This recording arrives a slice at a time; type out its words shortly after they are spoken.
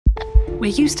We're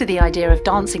used to the idea of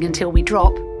dancing until we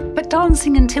drop, but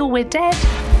dancing until we're dead?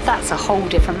 That's a whole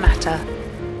different matter.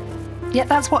 Yet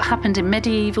that's what happened in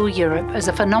medieval Europe as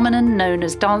a phenomenon known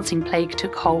as dancing plague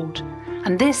took hold.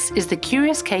 And this is the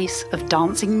curious case of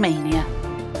dancing mania.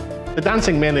 The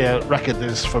Dancing Mania record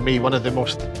is, for me, one of the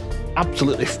most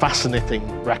absolutely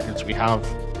fascinating records we have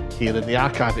here in the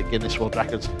archive at Guinness World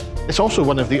Records. It's also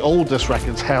one of the oldest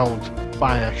records held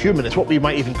by a human. It's what we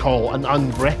might even call an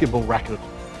unbreakable record,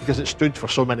 because it stood for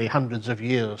so many hundreds of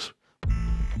years.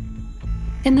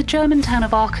 In the German town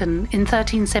of Aachen in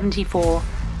 1374,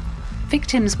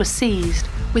 victims were seized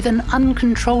with an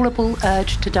uncontrollable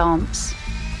urge to dance.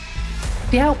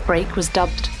 The outbreak was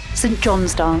dubbed St.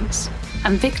 John's Dance,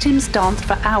 and victims danced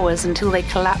for hours until they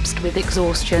collapsed with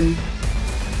exhaustion.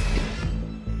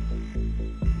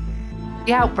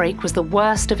 The outbreak was the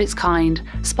worst of its kind,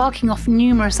 sparking off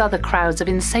numerous other crowds of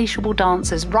insatiable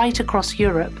dancers right across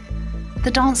Europe. The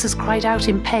dancers cried out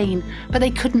in pain, but they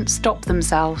couldn't stop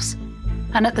themselves.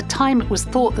 And at the time it was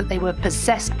thought that they were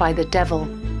possessed by the devil.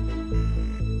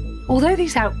 Although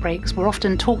these outbreaks were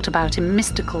often talked about in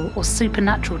mystical or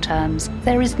supernatural terms,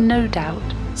 there is no doubt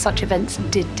such events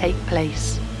did take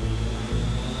place.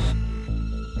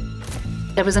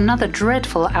 There was another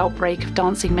dreadful outbreak of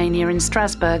dancing mania in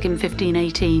Strasbourg in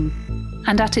 1518,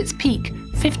 and at its peak,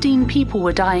 15 people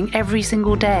were dying every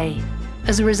single day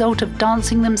as a result of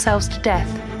dancing themselves to death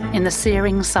in the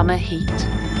searing summer heat.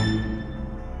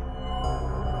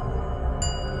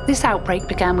 This outbreak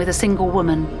began with a single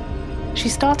woman. She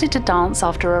started to dance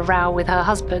after a row with her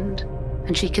husband,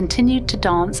 and she continued to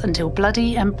dance until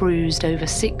bloody and bruised over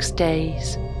 6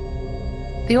 days.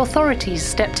 The authorities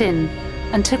stepped in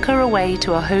and took her away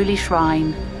to a holy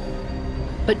shrine.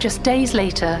 But just days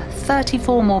later,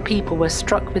 34 more people were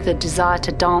struck with the desire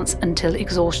to dance until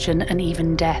exhaustion and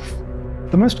even death.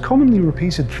 The most commonly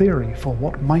repeated theory for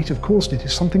what might have caused it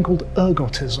is something called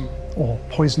ergotism, or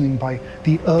poisoning by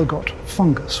the ergot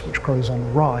fungus, which grows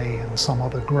on rye and some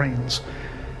other grains.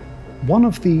 One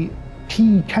of the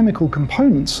key chemical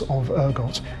components of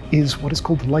ergot is what is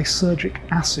called lysergic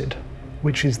acid,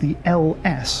 which is the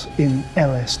LS in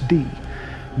LSD.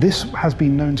 This has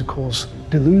been known to cause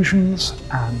delusions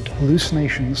and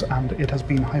hallucinations, and it has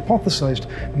been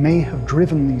hypothesized may have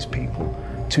driven these people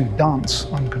to dance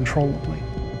uncontrollably.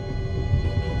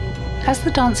 As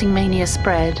the dancing mania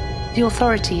spread, the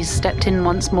authorities stepped in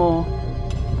once more.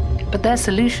 But their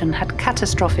solution had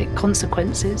catastrophic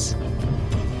consequences.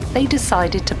 They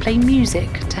decided to play music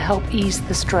to help ease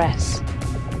the stress.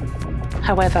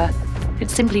 However, it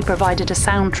simply provided a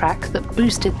soundtrack that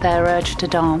boosted their urge to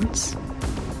dance.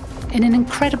 In an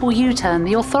incredible U-turn,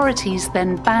 the authorities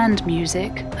then banned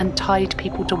music and tied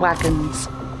people to wagons.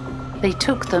 They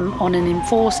took them on an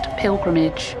enforced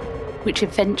pilgrimage, which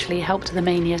eventually helped the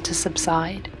mania to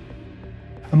subside.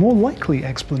 A more likely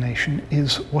explanation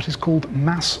is what is called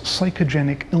mass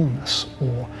psychogenic illness,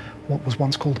 or what was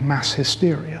once called mass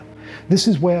hysteria. This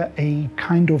is where a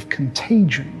kind of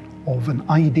contagion of an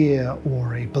idea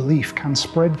or a belief can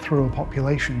spread through a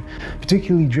population,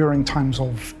 particularly during times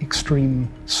of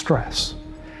extreme stress.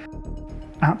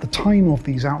 At the time of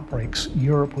these outbreaks,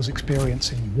 Europe was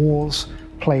experiencing wars,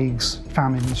 plagues,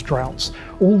 famines, droughts,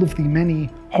 all of the many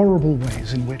horrible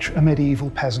ways in which a medieval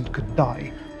peasant could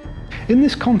die. In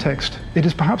this context, it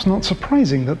is perhaps not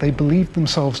surprising that they believed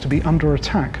themselves to be under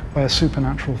attack by a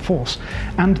supernatural force,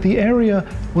 and the area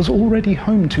was already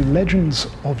home to legends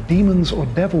of demons or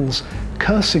devils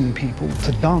cursing people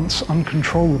to dance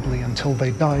uncontrollably until they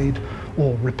died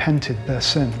or repented their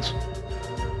sins.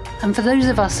 And for those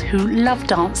of us who love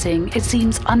dancing, it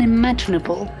seems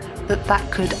unimaginable that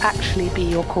that could actually be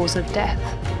your cause of death.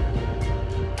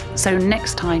 So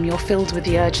next time you're filled with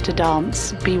the urge to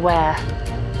dance, beware.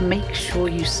 Make sure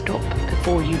you stop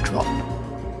before you drop.